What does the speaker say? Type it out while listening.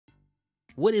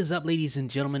What is up, ladies and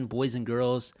gentlemen, boys and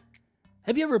girls?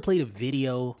 Have you ever played a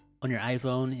video on your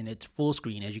iPhone and it's full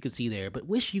screen, as you can see there, but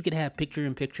wish you could have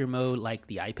picture-in-picture mode like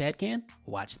the iPad can?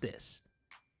 Watch this.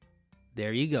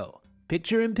 There you go.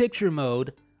 Picture-in-picture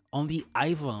mode on the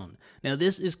iPhone. Now,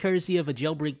 this is courtesy of a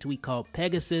jailbreak tweak called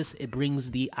Pegasus. It brings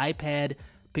the iPad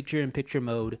picture-in-picture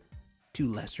mode to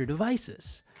lesser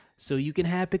devices. So you can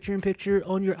have picture-in-picture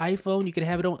on your iPhone, you can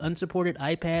have it on unsupported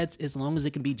iPads, as long as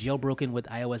it can be jailbroken with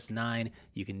iOS 9,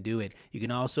 you can do it. You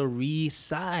can also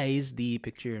resize the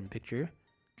picture-in-picture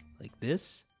like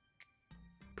this.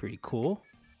 Pretty cool.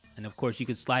 And of course, you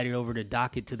can slide it over to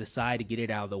dock it to the side to get it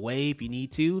out of the way if you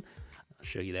need to. I'll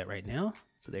show you that right now.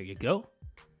 So there you go.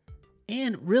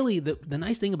 And really, the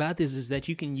nice thing about this is that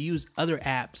you can use other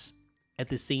apps at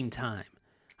the same time.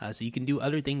 So you can do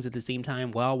other things at the same time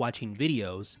while watching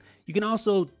videos. You can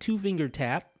also two-finger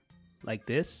tap like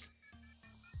this,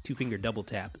 two-finger double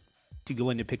tap to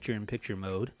go into picture-in-picture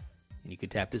mode. And you can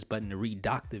tap this button to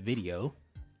redock the video.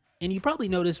 And you probably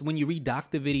noticed when you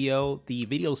redock the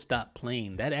video stopped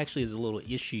playing. That actually is a little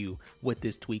issue with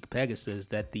this tweak Pegasus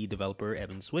that the developer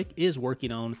Evan Swick is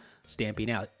working on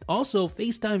stamping out. Also,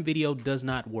 FaceTime video does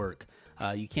not work.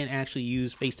 You can't actually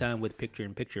use FaceTime with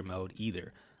picture-in-picture mode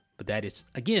either. But that is,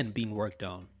 again, being worked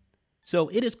on. So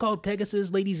it is called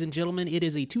Pegasus, ladies and gentlemen. It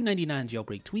is a $2.99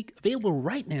 jailbreak tweak available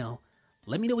right now.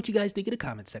 Let me know what you guys think in the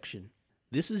comment section.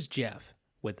 This is Jeff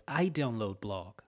with iDownload Blog.